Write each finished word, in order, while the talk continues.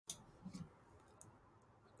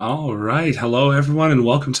All right. Hello, everyone, and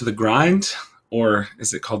welcome to the grind. Or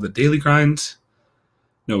is it called the daily grind?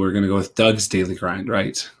 No, we're going to go with Doug's daily grind,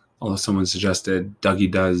 right? Although someone suggested Dougie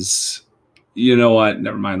does. You know what?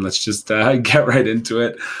 Never mind. Let's just get right into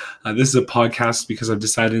it. This is a podcast because I've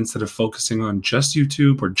decided instead of focusing on just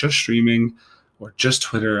YouTube or just streaming or just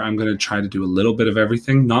Twitter, I'm going to try to do a little bit of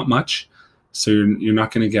everything, not much. So you're not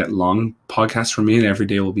going to get long podcasts from me, and every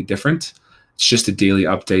day will be different. It's just a daily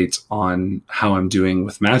update on how I'm doing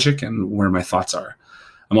with Magic and where my thoughts are.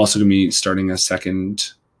 I'm also going to be starting a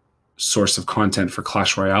second source of content for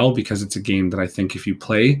Clash Royale because it's a game that I think if you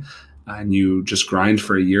play and you just grind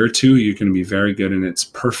for a year or two, you're going to be very good. And it's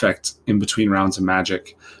perfect in between rounds of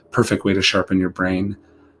Magic, perfect way to sharpen your brain.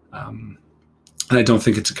 And I don't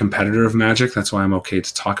think it's a competitor of Magic. That's why I'm okay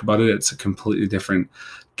to talk about it. It's a completely different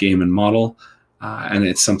game and model. And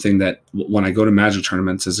it's something that when I go to Magic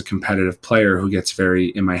tournaments as a competitive player who gets very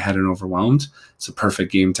in my head and overwhelmed, it's a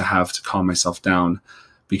perfect game to have to calm myself down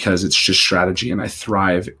because it's just strategy and I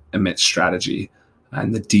thrive amidst strategy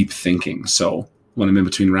and the deep thinking. So when I'm in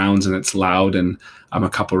between rounds and it's loud and I'm a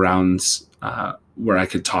couple rounds where I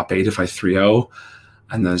could top eight if I 3-0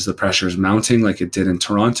 and as the pressure is mounting like it did in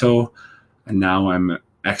Toronto, and now I'm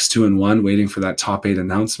X2-1 waiting for that top eight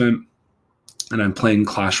announcement. And I'm playing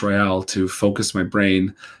Clash Royale to focus my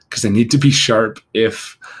brain because I need to be sharp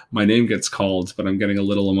if my name gets called, but I'm getting a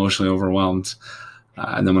little emotionally overwhelmed.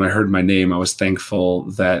 And then when I heard my name, I was thankful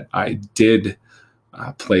that I did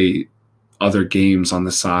play other games on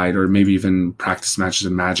the side, or maybe even practice matches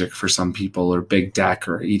of Magic for some people, or Big Deck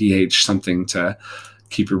or EDH, something to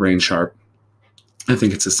keep your brain sharp. I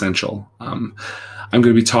think it's essential. I'm going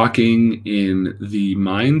to be talking in the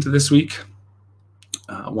Mind this week,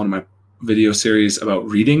 one of my video series about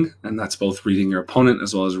reading, and that's both reading your opponent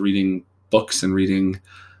as well as reading books and reading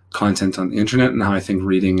content on the internet, and how I think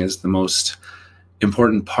reading is the most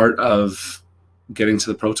important part of getting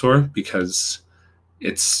to the Pro Tour because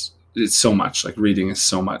it's so much. Like reading is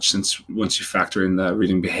so much, since once you factor in the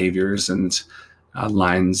reading behaviors and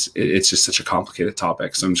lines, it's just such a complicated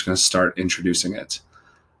topic. So I'm just going to start introducing it.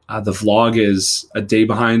 The vlog is a day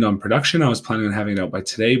behind on production. I was planning on having it out by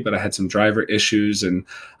today, but I had some driver issues and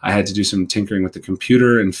I had to do some tinkering with the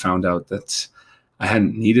computer and found out that I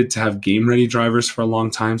hadn't needed to have game ready drivers for a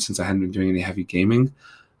long time since I hadn't been doing any heavy gaming.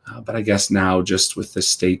 But I guess now, just with the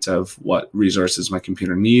state of what resources my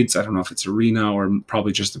computer needs, I don't know if it's Arena or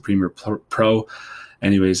probably just the Premiere Pro.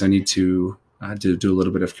 Anyways, I need to do a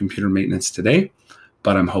little bit of computer maintenance today,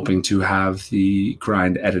 but I'm hoping to have the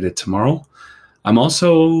grind edited tomorrow. I'm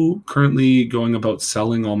also currently going about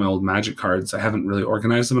selling all my old Magic cards. I haven't really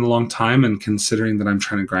organized them in a long time, and considering that I'm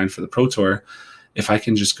trying to grind for the Pro Tour, if I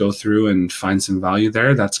can just go through and find some value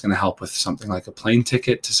there, that's going to help with something like a plane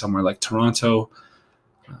ticket to somewhere like Toronto.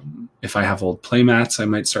 If I have old playmats, I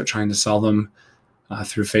might start trying to sell them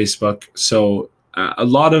through Facebook. So a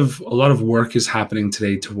lot of work is happening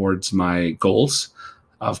today towards my goals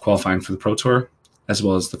of qualifying for the Pro Tour, as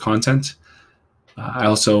well as the content. I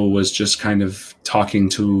also was just kind of talking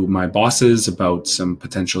to my bosses about some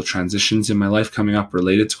potential transitions in my life coming up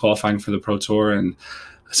related to qualifying for the Pro Tour, and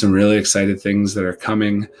some really excited things that are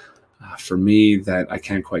coming for me that I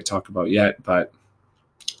can't quite talk about yet, but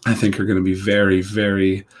I think are going to be very,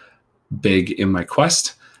 very big in my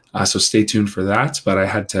quest. So stay tuned for that. But I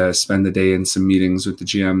had to spend the day in some meetings with the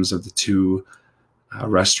GMs of the two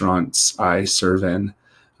restaurants I serve in,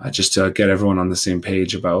 just to get everyone on the same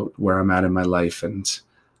page about where I'm at in my life and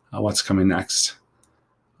what's coming next.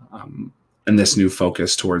 And this new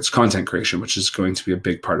focus towards content creation, which is going to be a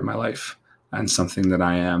big part of my life and something that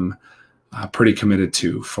I am pretty committed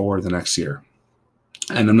to for the next year.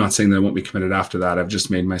 And I'm not saying that I won't be committed after that. I've just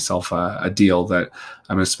made myself a deal that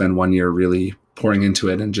I'm going to spend 1 year really pouring into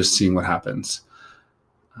it and just seeing what happens.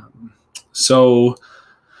 So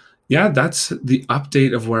yeah, that's the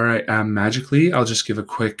update of where I am magically. I'll just give a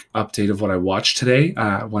quick update of what I watched today.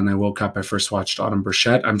 When I woke up, I first watched Autumn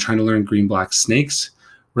Burchett. I'm trying to learn Green Black Snakes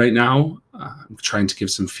right now. I'm trying to give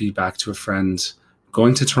some feedback to a friend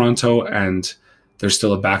going to Toronto, and there's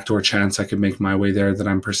still a backdoor chance I could make my way there that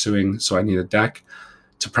I'm pursuing. So I need a deck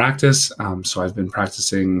to practice. So I've been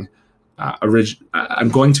practicing. I'm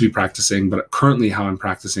going to be practicing, but currently how I'm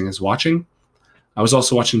practicing is watching. I was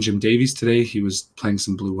also watching Jim Davies today. He was playing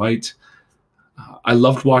some blue-white. I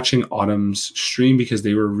loved watching Autumn's stream because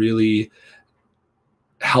they were really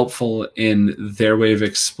helpful in their way of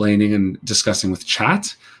explaining and discussing with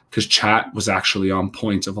chat, because chat was actually on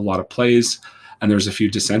point of a lot of plays. And there was a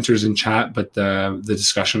few dissenters in chat, but the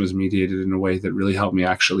discussion was mediated in a way that really helped me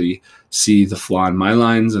actually see the flaw in my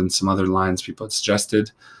lines and some other lines people had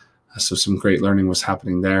suggested. So some great learning was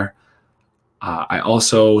happening there. I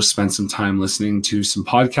also spent some time listening to some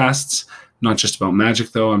podcasts, not just about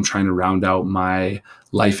magic though. I'm trying to round out my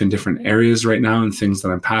life in different areas right now and things that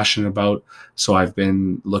I'm passionate about. So I've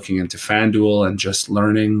been looking into FanDuel and just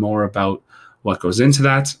learning more about what goes into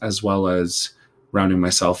that, as well as rounding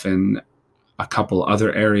myself in a couple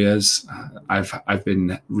other areas. I've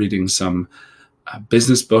been reading some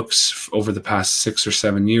business books over the past 6 or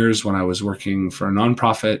 7 years when I was working for a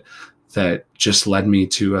nonprofit that just led me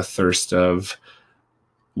to a thirst of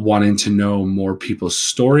wanting to know more people's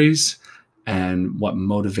stories and what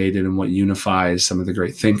motivated and what unifies some of the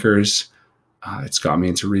great thinkers. It's got me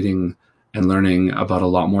into reading and learning about a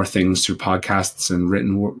lot more things through podcasts and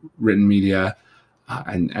written media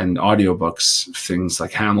and audiobooks, things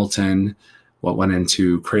like Hamilton, what went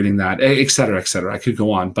into creating that, et cetera, et cetera. I could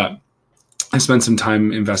go on, but I spent some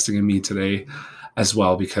time investing in me today as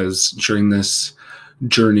well, because during this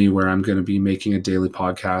journey where I'm going to be making a daily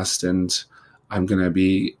podcast and I'm going to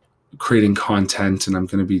be creating content and I'm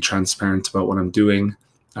going to be transparent about what I'm doing,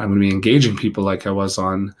 I'm going to be engaging people like I was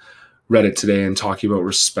on Reddit today and talking about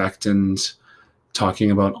respect and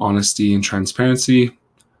talking about honesty and transparency,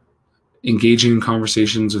 engaging in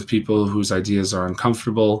conversations with people whose ideas are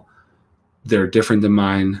uncomfortable. They're different than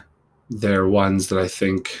mine. They're ones that I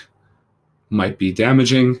think might be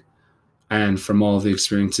damaging. And from all of the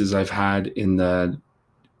experiences I've had in the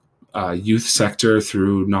youth sector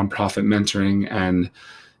through nonprofit mentoring and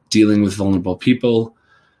dealing with vulnerable people,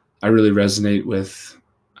 I really resonate with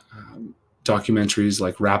documentaries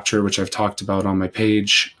like Rapture, which I've talked about on my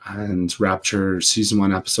page, and Rapture season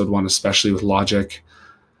 1, episode 1, especially with Logic.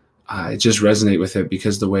 I just resonate with it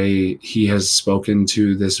because the way he has spoken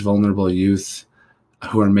to this vulnerable youth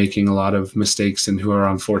who are making a lot of mistakes and who are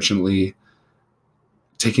unfortunately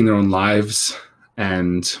taking their own lives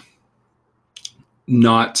and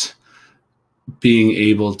not being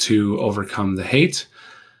able to overcome the hate.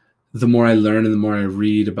 The more I learn and the more I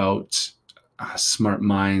read about smart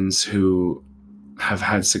minds who have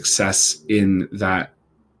had success in that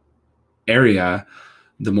area,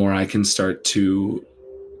 the more I can start to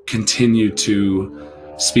continue to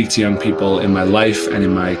speak to young people in my life and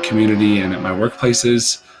in my community and at my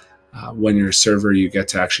workplaces. When you're a server, you get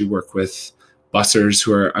to actually work with bussers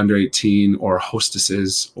who are under 18 or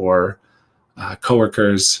hostesses or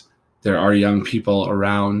coworkers. There are young people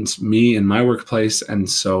around me in my workplace, and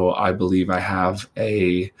so I believe I have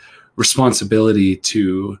a responsibility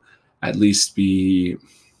to at least be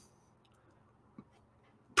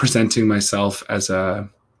presenting myself as a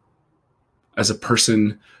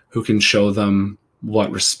person who can show them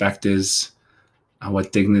what respect is,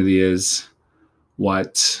 what dignity is,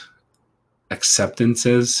 what acceptance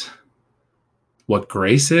is, what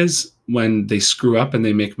grace is when they screw up and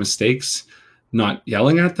they make mistakes, not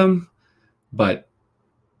yelling at them, but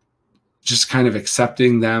just kind of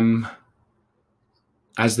accepting them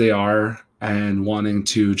as they are and wanting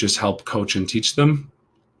to just help coach and teach them.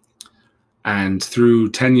 And through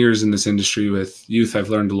 10 years in this industry with youth, I've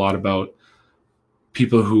learned a lot about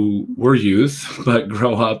people who were youth but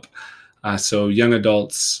grow up. So young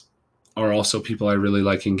adults are also people I really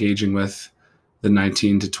like engaging with, the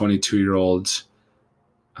 19 to 22-year-old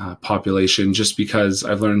population, just because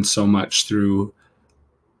I've learned so much through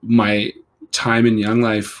my time in Young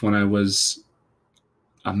Life when I was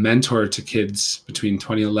a mentor to kids between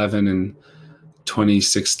 2011 and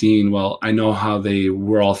 2016. Well, I know how they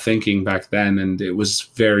were all thinking back then, and it was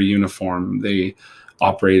very uniform. They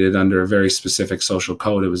operated under a very specific social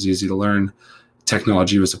code. It was easy to learn.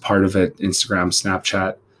 Technology was a part of it, Instagram,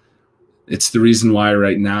 Snapchat. It's the reason why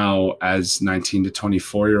right now, as 19 to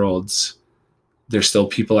 24-year-olds, there's still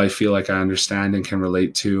people I feel like I understand and can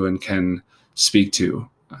relate to and can speak to.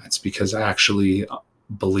 It's because I actually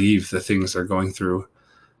believe the things they're going through.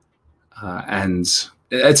 And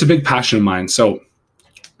it's a big passion of mine. So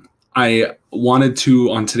I wanted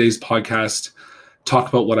to, on today's podcast, talk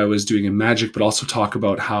about what I was doing in magic, but also talk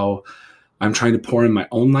about how I'm trying to pour in my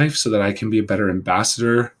own life so that I can be a better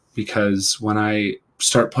ambassador. Because when I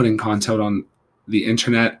start putting content on the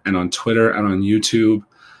internet and on Twitter and on YouTube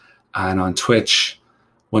and on Twitch,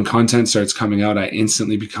 when content starts coming out, I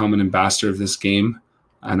instantly become an ambassador of this game.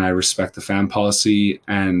 And I respect the fan policy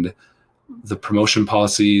and the promotion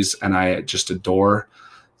policies, and I just adore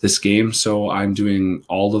this game. So I'm doing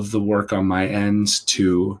all of the work on my end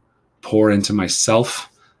to pour into myself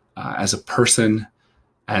as a person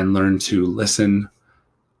and learn to listen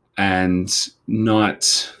and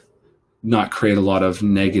not create a lot of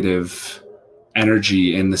negative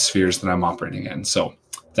energy in the spheres that I'm operating in. So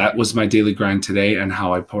that was my daily grind today and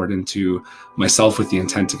how I poured into myself with the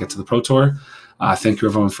intent to get to the Pro Tour. Thank you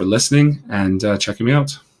everyone for listening and checking me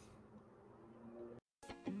out.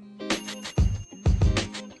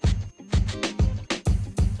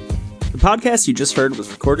 podcast you just heard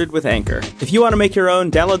was recorded with Anchor. If you want to make your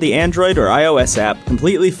own, download the Android or iOS app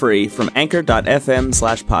completely free from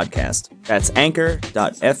anchor.fm/podcast. That's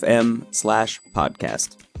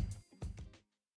anchor.fm/podcast.